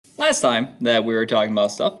Last time that we were talking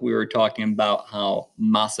about stuff, we were talking about how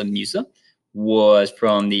Masa Musa was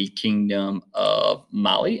from the Kingdom of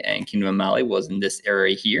Mali, and Kingdom of Mali was in this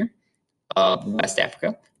area here of West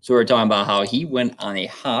Africa. So we were talking about how he went on a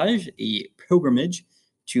Hajj, a pilgrimage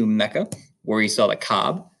to Mecca, where he saw the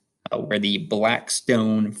Kaaba, where the black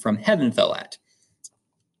stone from heaven fell at.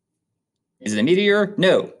 Is it a meteor?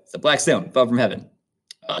 No, it's a black stone, fell from heaven.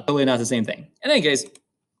 Totally not the same thing. In any case,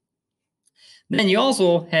 then you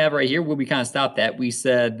also have right here where we kind of stopped at. We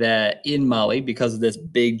said that in Mali, because of this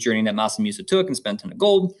big journey that Masa Musa took and spent a ton of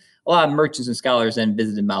gold, a lot of merchants and scholars then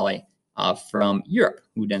visited Mali from Europe,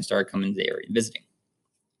 who then started coming to the area and visiting.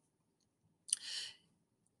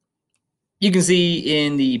 You can see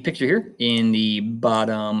in the picture here, in the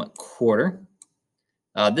bottom quarter,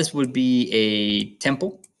 this would be a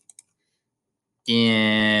temple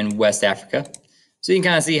in West Africa. So you can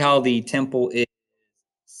kind of see how the temple is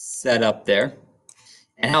set up there.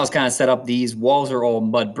 And how it's kind of set up, these walls are all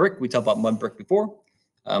mud brick. We talked about mud brick before.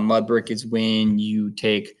 Mud brick is when you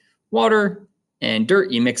take water and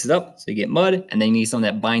dirt, you mix it up, so you get mud, and then you need something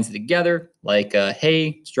that binds it together, like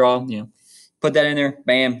hay, straw, put that in there,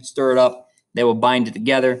 bam, stir it up. They will bind it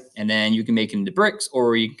together, and then you can make it into bricks,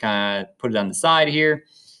 or you can kind of put it on the side here.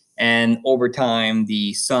 And over time,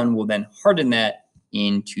 the sun will then harden that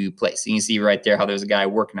into place. So you can see right there how there's a guy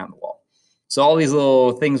working on the wall. So all these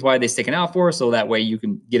little things, why are they sticking out for? So that way you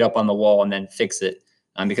can get up on the wall and then fix it.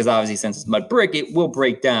 Because obviously since it's mud brick, it will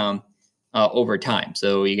break down over time.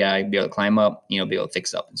 So you got to be able to climb up, be able to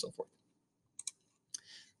fix it up and so forth.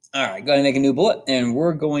 All right, go ahead and make a new bullet. And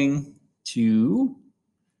we're going to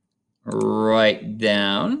write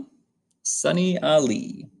down Sunny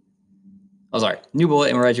Ali. Oh, sorry, new bullet.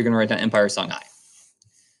 And you're going to write down Empire of Songhai.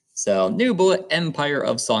 So new bullet, Empire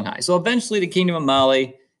of Songhai. So eventually the Kingdom of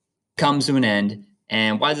Mali comes to an end.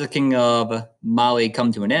 And why does the King of Mali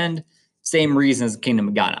come to an end? Same reason as the Kingdom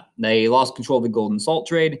of Ghana. They lost control of the gold and salt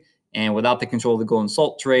trade, and without the control of the gold and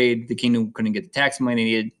salt trade, the kingdom couldn't get the tax money they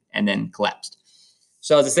needed, and then collapsed.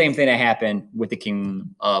 So it's the same thing that happened with the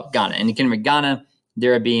Kingdom of Ghana. In the Kingdom of Ghana,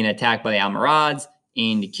 they're being attacked by the Almoravids.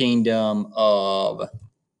 In the Kingdom of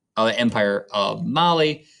the Empire of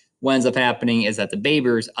Mali, what ends up happening is that the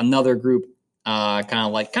Berbers, another group, kind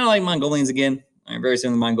of like Mongolians again, very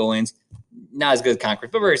similar to Mongolians, not as good as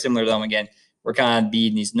conquerors, but very similar to them again. We're kind of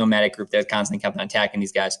being these nomadic group that constantly kept on attacking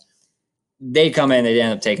these guys. They come in, they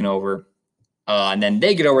end up taking over, and then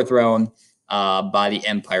they get overthrown by the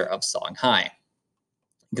Empire of Songhai.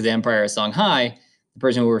 Because the Empire of Songhai, the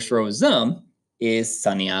person who overthrows them is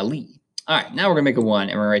Sunny Ali. All right, now we're going to make a one,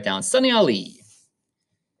 and we're going to write down Sunny Ali.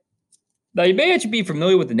 Now, you may actually be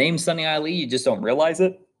familiar with the name Sunny Ali. You just don't realize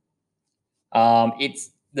it.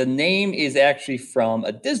 The name is actually from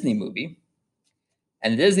a Disney movie.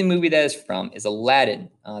 And the Disney movie that is from is Aladdin.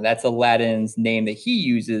 That's Aladdin's name that he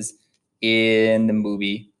uses in the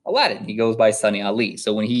movie Aladdin. He goes by Sunny Ali.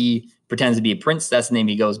 So when he pretends to be a prince, that's the name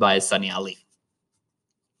he goes by, is Sunny Ali.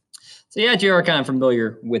 So yeah, you are kind of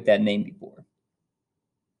familiar with that name before.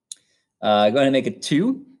 Go ahead and make a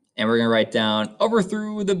 2. And we're going to write down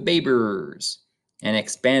overthrew the Berbers and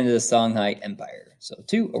expanded the Songhai Empire. So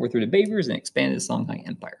 2, overthrew the Berbers and expanded the Songhai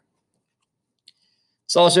Empire.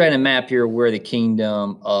 So I'll show you on a map here where the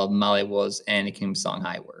Kingdom of Mali was and the Kingdom of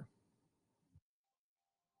Songhai were.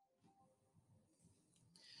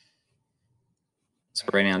 So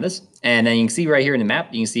right now this. And then you can see right here in the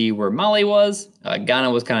map, you can see where Mali was.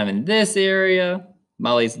 Ghana was kind of in this area.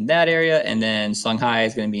 Mali's in that area. And then Songhai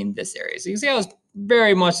is going to be in this area. So you can see how it's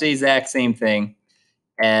very much the exact same thing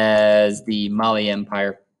as the Mali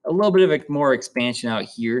Empire. A little bit of a more expansion out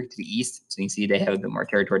here to the east. So you can see they have a bit more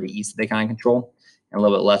territory to the east that they kind of control, and a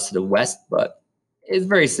little bit less to the west, but it's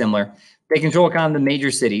very similar. They control kind of the major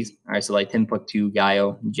cities. All right, so like Timbuktu,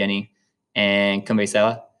 Gayo, Jenny, and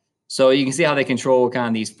Kumbaysela. So you can see how they control kind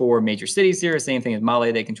of these 4 major cities here. Same thing as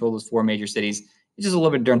Mali, they control those 4 major cities. It's just a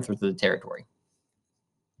little bit different for the territory.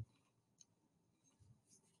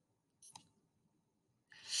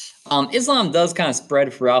 Islam does kind of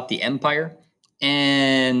spread throughout the empire,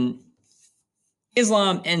 and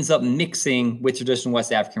Islam ends up mixing with traditional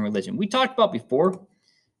West African religion. We talked about before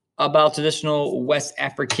about traditional West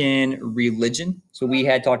African religion. So we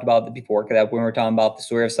had talked about it before, because when we were talking about the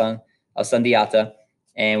story of Sundiata,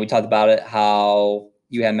 and we talked about it, how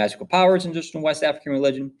you have magical powers in traditional West African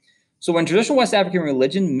religion. So when traditional West African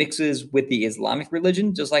religion mixes with the Islamic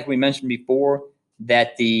religion, just like we mentioned before,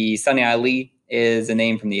 that the Sunny Ali is a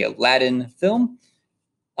name from the Aladdin film.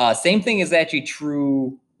 Same thing is actually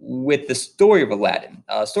true with the story of Aladdin.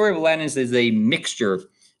 Story of Aladdin is a mixture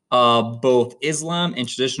of both Islam and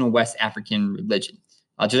traditional West African religion.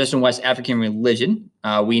 Traditional West African religion,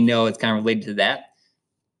 we know it's kind of related to that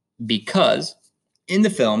because in the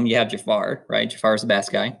film you have Jafar, right? Jafar is the bad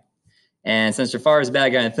guy. And since Jafar is a bad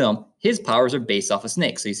guy in the film, his powers are based off of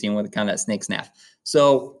snakes. So you see him with kind of that snake snap.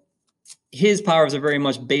 So his powers are very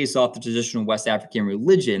much based off the traditional West African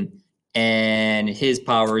religion, and his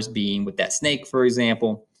powers being with that snake, for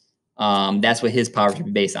example. That's what his powers would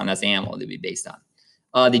be based on. That's the animal they'd be based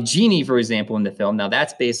on. The genie, for example, in the film, now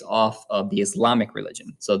that's based off of the Islamic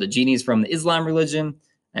religion. So the genie is from the Islam religion,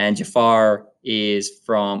 and Jafar is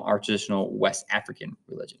from our traditional West African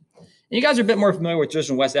religion. And you guys are a bit more familiar with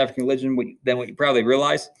traditional West African religion than what you probably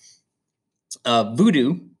realize.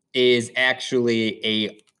 Voodoo is actually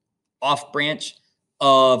a off branch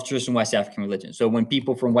of traditional West African religion. So when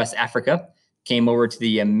people from West Africa came over to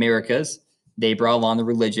the Americas, they brought along the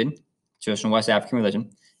religion, traditional West African religion,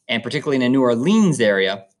 and particularly in the New Orleans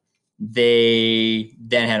area, they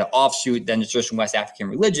then had an offshoot, then the traditional West African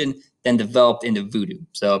religion, then developed into voodoo.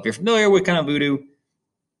 So if you're familiar with kind of voodoo,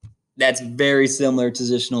 that's very similar to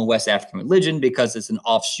traditional West African religion because it's an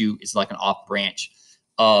offshoot, it's like an off branch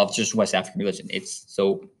of traditional West African religion.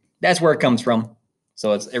 So that's where it comes from.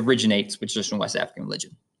 So it originates with traditional West African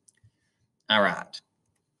religion. All right.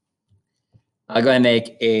 I'll go ahead and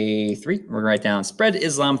make a 3. We're going to write down spread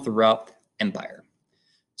Islam throughout the empire.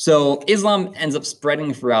 So Islam ends up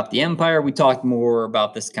spreading throughout the empire. We talked more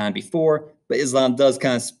about this kind of before, but Islam does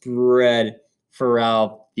kind of spread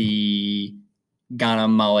throughout the Ghana,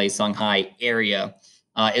 Mali, Songhai area.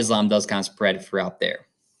 Islam does kind of spread throughout there.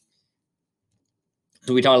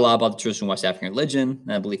 So we talked a lot about the traditional West African religion,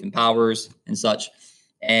 belief in powers and such.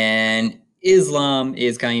 And Islam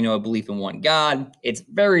is kind of, a belief in one God. It's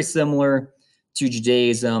very similar to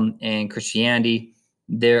Judaism and Christianity.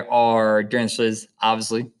 There are differences,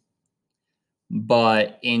 obviously.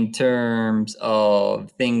 But in terms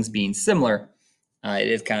of things being similar,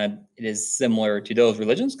 it is similar to those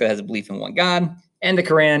religions because it has a belief in one God. And the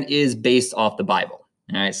Quran is based off the Bible.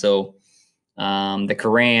 All right, so the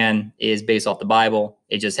Quran is based off the Bible.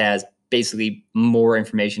 It just has basically more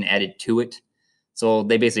information added to it. So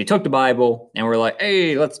they basically took the Bible and were like,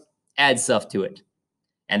 hey, let's add stuff to it.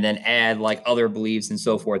 And then add like other beliefs and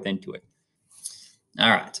so forth into it. All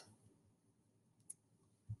right.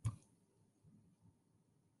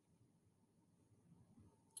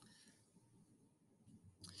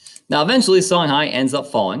 Now, eventually, Songhai ends up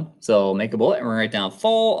falling. So make a bullet and we're going to write down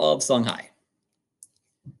fall of Songhai.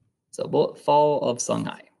 So bullet, fall of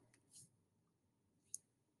Songhai.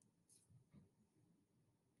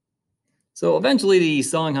 So eventually the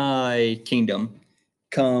Songhai kingdom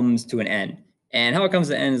comes to an end. And how it comes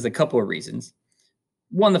to an end is a couple of reasons.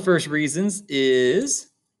 One of the first reasons is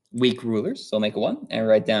weak rulers. So I'll make a 1 and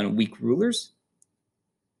write down weak rulers.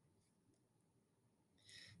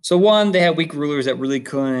 So one, they had weak rulers that really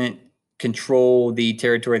couldn't control the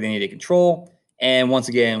territory they needed to control. And once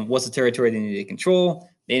again, what's the territory they needed to control?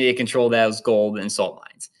 They needed to control those gold and salt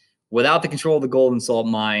mines. Without the control of the gold and salt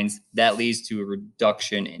mines, that leads to a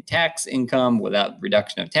reduction in tax income. Without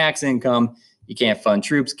reduction of tax income, you can't fund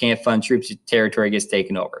troops. Can't fund troops, your territory gets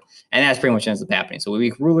taken over. And that's pretty much ends up happening. So we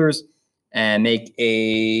weak rulers and make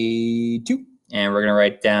a 2. And we're going to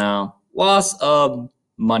write down loss of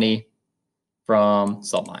money from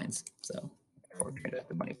salt mines. So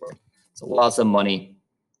the money for it. So loss of money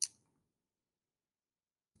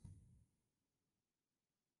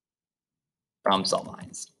from salt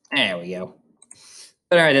mines. There we go.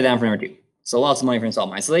 Better write that down for number 2. So lots of money from salt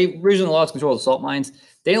mines. So they originally lost control of the salt mines.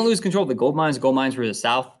 They didn't lose control of the gold mines. The gold mines were to the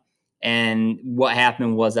south. And what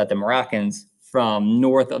happened was that the Moroccans from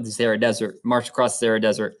north of the Sahara Desert marched across the Sahara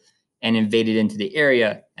Desert and invaded into the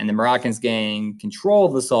area. And the Moroccans gained control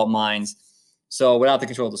of the salt mines. So without the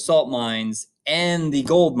control of the salt mines and the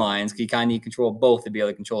gold mines, you kind of need control of both to be able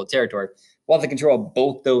to control the territory. Without the control of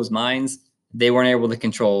both those mines, they weren't able to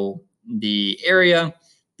control the area.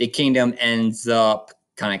 The kingdom ends up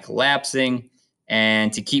kind of collapsing.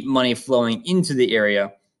 And to keep money flowing into the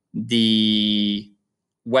area, the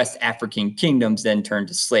West African kingdoms then turned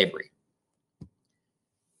to slavery.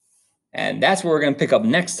 And that's where we're going to pick up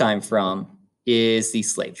next time from is the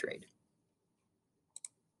slave trade.